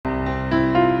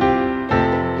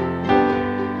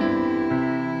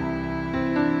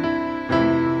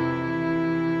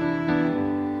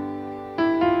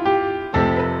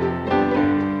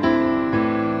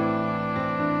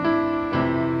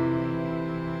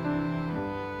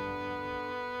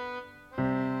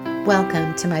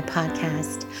Welcome to my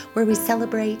podcast, where we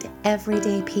celebrate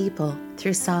everyday people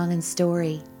through song and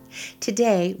story.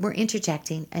 Today, we're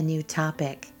interjecting a new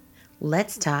topic.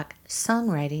 Let's talk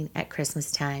songwriting at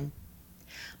Christmas time.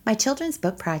 My children's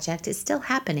book project is still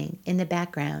happening in the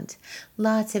background.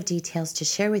 Lots of details to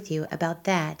share with you about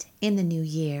that in the new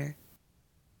year.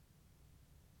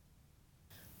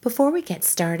 Before we get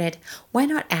started, why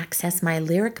not access my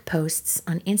lyric posts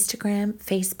on Instagram,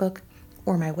 Facebook,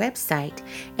 or my website,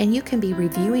 and you can be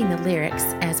reviewing the lyrics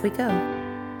as we go.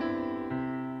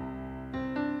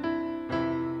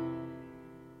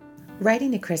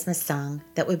 Writing a Christmas song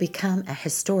that would become a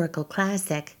historical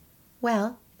classic,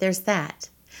 well, there's that,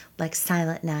 like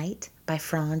Silent Night by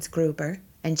Franz Gruber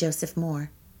and Joseph Moore.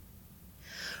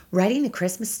 Writing a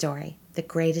Christmas story, the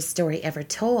greatest story ever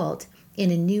told,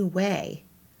 in a new way,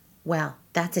 well,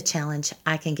 that's a challenge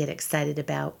I can get excited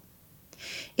about.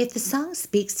 If the song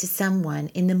speaks to someone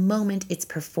in the moment it's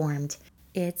performed,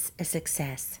 it's a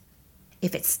success.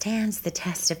 If it stands the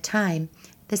test of time,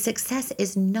 the success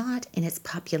is not in its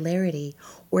popularity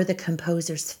or the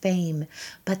composer's fame,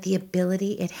 but the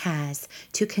ability it has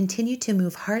to continue to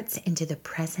move hearts into the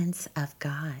presence of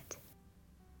God.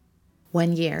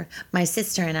 One year, my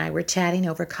sister and I were chatting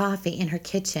over coffee in her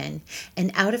kitchen,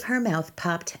 and out of her mouth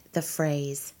popped the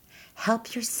phrase,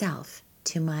 "Help yourself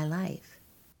to my life."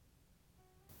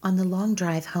 On the long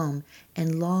drive home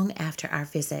and long after our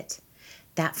visit,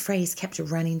 that phrase kept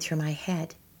running through my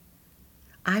head.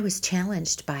 I was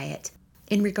challenged by it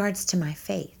in regards to my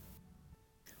faith.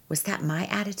 Was that my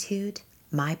attitude,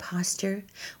 my posture,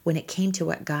 when it came to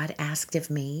what God asked of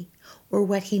me, or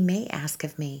what He may ask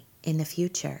of me in the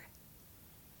future?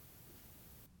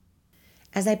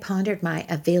 As I pondered my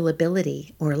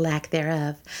availability, or lack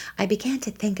thereof, I began to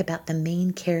think about the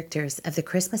main characters of the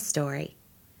Christmas story.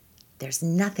 There's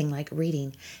nothing like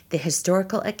reading the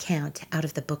historical account out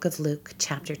of the book of Luke,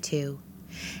 chapter 2,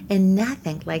 and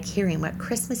nothing like hearing what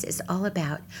Christmas is all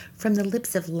about from the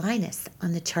lips of Linus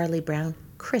on the Charlie Brown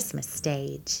Christmas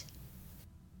stage.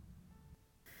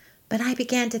 But I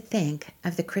began to think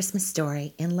of the Christmas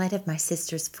story in light of my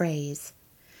sister's phrase,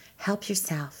 "Help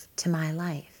yourself to my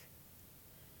life."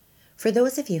 For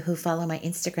those of you who follow my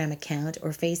Instagram account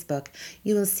or Facebook,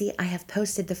 you will see I have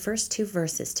posted the first 2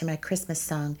 verses to my Christmas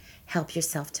song, "Help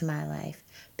Yourself to My Life,"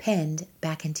 penned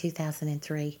back in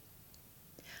 2003.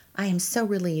 I am so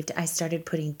relieved I started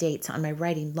putting dates on my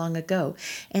writing long ago,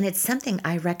 and it's something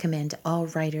I recommend all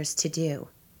writers to do.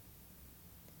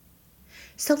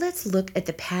 So let's look at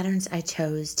the patterns I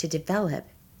chose to develop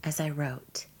as I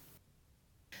wrote.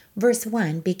 Verse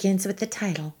 1 begins with the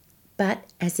title, "But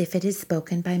as if it is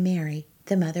spoken by Mary,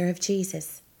 the mother of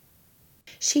Jesus."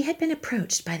 She had been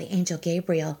approached by the angel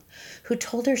Gabriel, who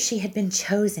told her she had been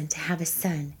chosen to have a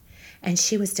son, and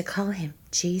she was to call him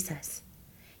Jesus.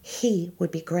 He would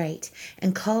be great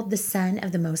and called the Son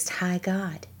of the Most High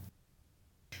God.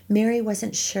 Mary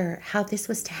wasn't sure how this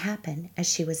was to happen as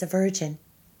she was a virgin.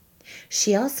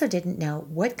 She also didn't know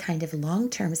what kind of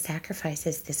long-term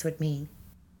sacrifices this would mean.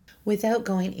 Without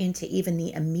going into even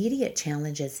the immediate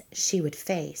challenges she would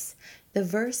face, the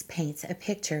verse paints a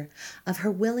picture of her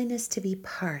willingness to be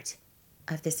part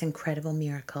of this incredible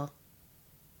miracle.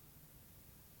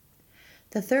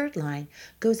 The third line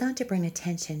goes on to bring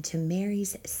attention to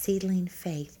Mary's seedling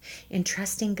faith in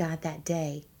trusting God that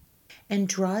day and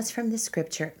draws from the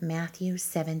scripture Matthew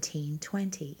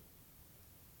 17:20.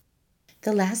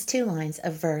 The last 2 lines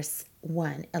of verse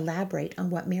 1 elaborate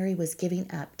on what Mary was giving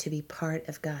up to be part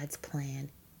of God's plan.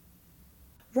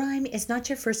 Rhyme is not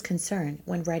your first concern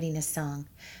when writing a song,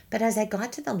 but as I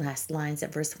got to the last lines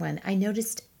of verse 1, I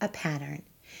noticed a pattern,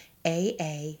 A,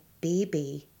 A, B,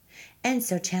 B, and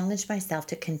so challenged myself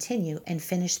to continue and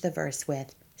finish the verse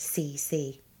with C,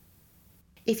 C.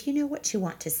 If you know what you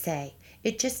want to say,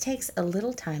 it just takes a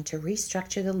little time to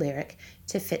restructure the lyric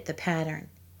to fit the pattern.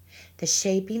 The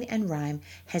shaping and rhyme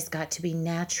has got to be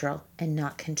natural and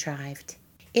not contrived.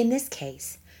 In this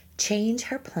case, change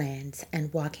her plans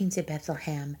and walking to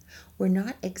Bethlehem were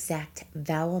not exact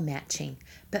vowel matching,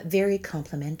 but very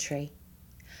complementary.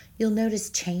 You'll notice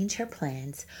change her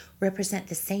plans represent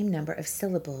the same number of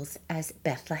syllables as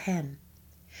Bethlehem.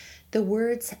 The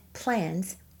words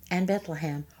plans and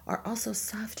Bethlehem are also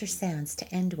softer sounds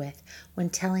to end with when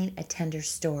telling a tender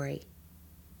story.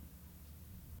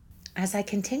 As I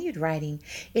continued writing,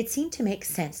 it seemed to make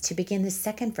sense to begin the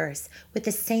second verse with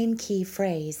the same key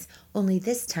phrase, only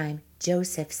this time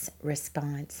Joseph's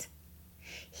response.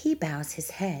 He bows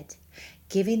his head,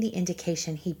 giving the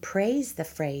indication he prays the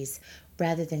phrase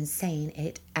rather than saying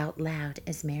it out loud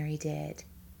as Mary did.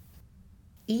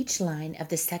 Each line of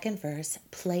the second verse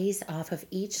plays off of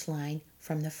each line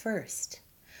from the first.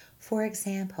 For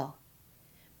example,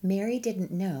 Mary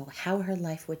didn't know how her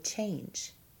life would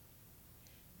change.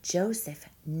 Joseph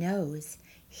knows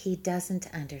he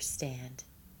doesn't understand.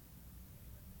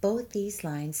 Both these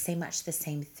lines say much the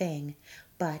same thing,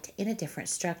 but in a different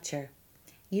structure,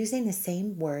 using the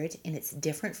same word in its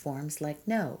different forms like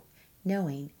know,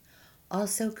 knowing,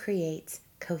 also creates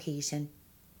cohesion.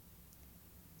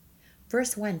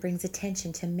 Verse 1 brings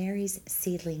attention to Mary's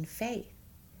seedling faith,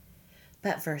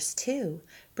 but verse 2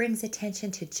 brings attention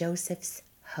to Joseph's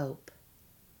hope.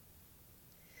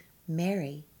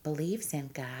 Mary believes in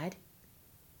God,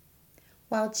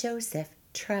 while Joseph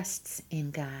trusts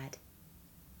in God.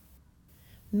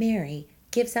 Mary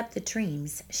gives up the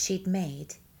dreams she'd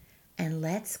made and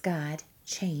lets God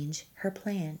change her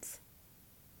plans.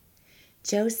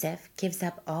 Joseph gives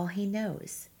up all he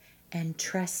knows and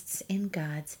trusts in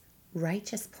God's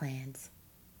righteous plans.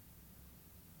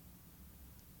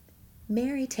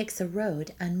 Mary takes a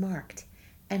road unmarked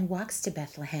and walks to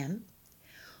Bethlehem,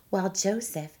 while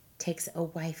Joseph takes a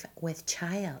wife with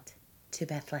child to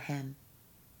Bethlehem.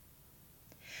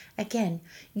 Again,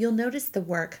 you'll notice the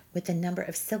work with the number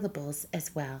of syllables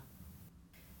as well.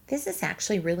 This is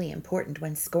actually really important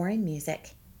when scoring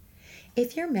music.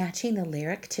 If you're matching the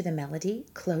lyric to the melody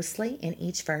closely in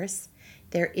each verse,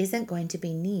 there isn't going to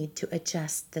be need to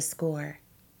adjust the score.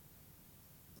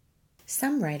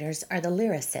 Some writers are the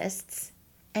lyricists,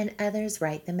 and others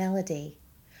write the melody.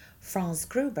 Franz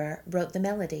Gruber wrote the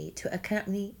melody to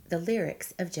accompany the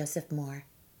lyrics of Joseph Moore.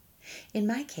 In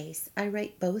my case, I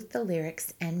write both the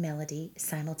lyrics and melody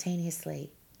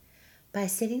simultaneously by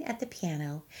sitting at the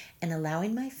piano and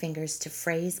allowing my fingers to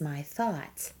phrase my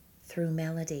thoughts through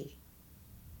melody.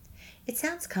 It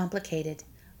sounds complicated,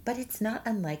 but it's not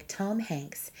unlike Tom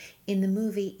Hanks in the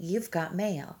movie You've Got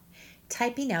Mail,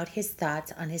 typing out his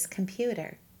thoughts on his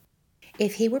computer.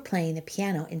 If he were playing the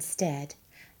piano instead,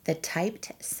 the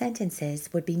typed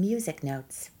sentences would be music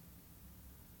notes.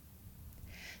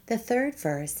 The third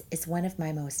verse is one of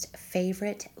my most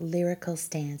favorite lyrical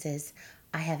stanzas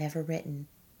I have ever written,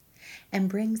 and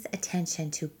brings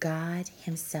attention to God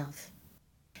Himself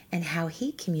and how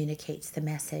He communicates the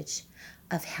message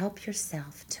of help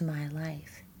yourself to my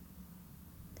life.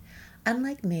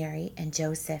 Unlike Mary and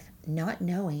Joseph not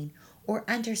knowing or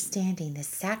understanding the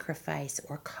sacrifice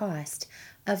or cost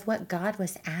of what God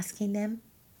was asking them,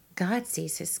 God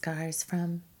sees His scars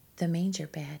from the manger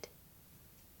bed.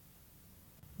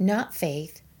 Not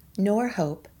faith nor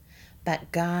hope,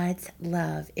 but God's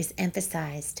love is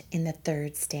emphasized in the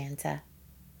third stanza,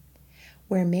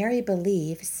 where Mary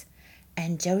believes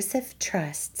and Joseph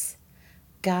trusts.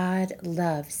 God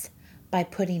loves by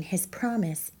putting His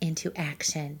promise into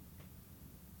action.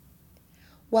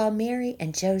 While Mary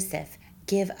and Joseph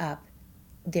give up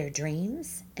their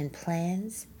dreams and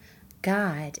plans,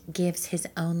 God gives His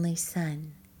only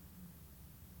Son.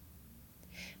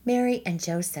 Mary and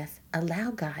Joseph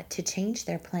allow God to change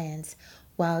their plans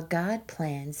while God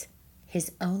plans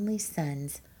His only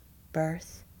Son's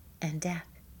birth and death.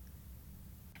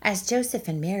 As Joseph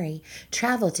and Mary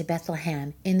travel to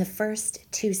Bethlehem in the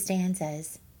first two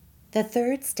stanzas, the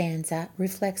third stanza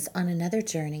reflects on another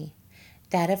journey,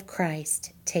 that of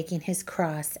Christ taking His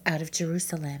cross out of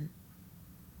Jerusalem.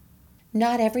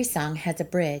 Not every song has a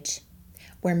bridge,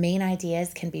 where main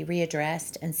ideas can be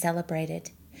readdressed and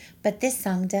celebrated, but this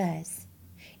song does.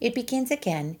 It begins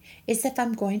again as if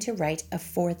I'm going to write a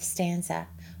fourth stanza,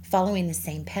 following the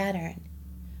same pattern.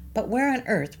 But where on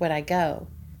earth would I go?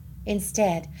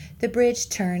 Instead, the bridge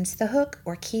turns the hook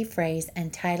or key phrase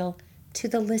and title to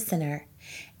the listener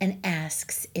and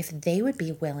asks if they would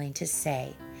be willing to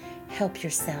say, "Help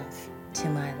yourself to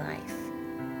my life."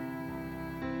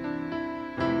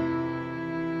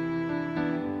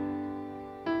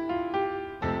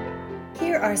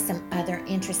 Here are some other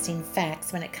interesting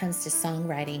facts when it comes to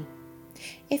songwriting.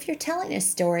 If you're telling a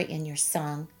story in your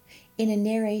song in a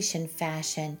narration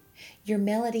fashion, your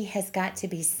melody has got to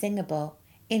be singable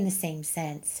in the same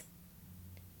sense.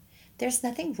 There's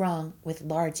nothing wrong with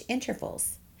large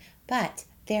intervals, but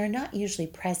they are not usually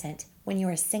present when you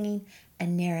are singing a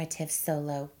narrative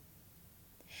solo.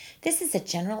 This is a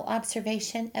general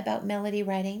observation about melody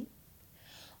writing.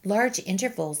 Large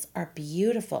intervals are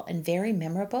beautiful and very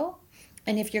memorable,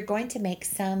 and if you're going to make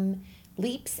some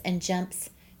leaps and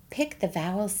jumps, pick the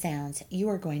vowel sounds you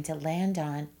are going to land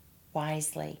on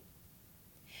wisely.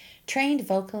 Trained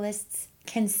vocalists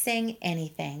can sing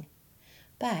anything,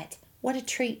 but what a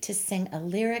treat to sing a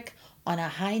lyric on a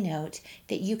high note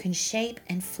that you can shape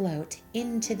and float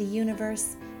into the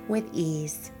universe with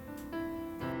ease.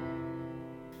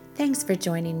 Thanks for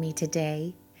joining me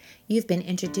today. You've been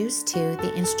introduced to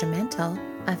the instrumental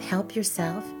of Help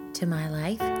Yourself to into my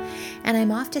life, and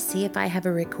I'm off to see if I have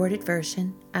a recorded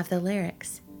version of the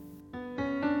lyrics.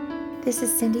 This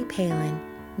is Cindy Palin,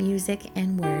 Music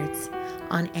and Words,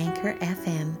 on Anchor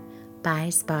FM by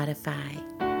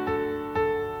Spotify.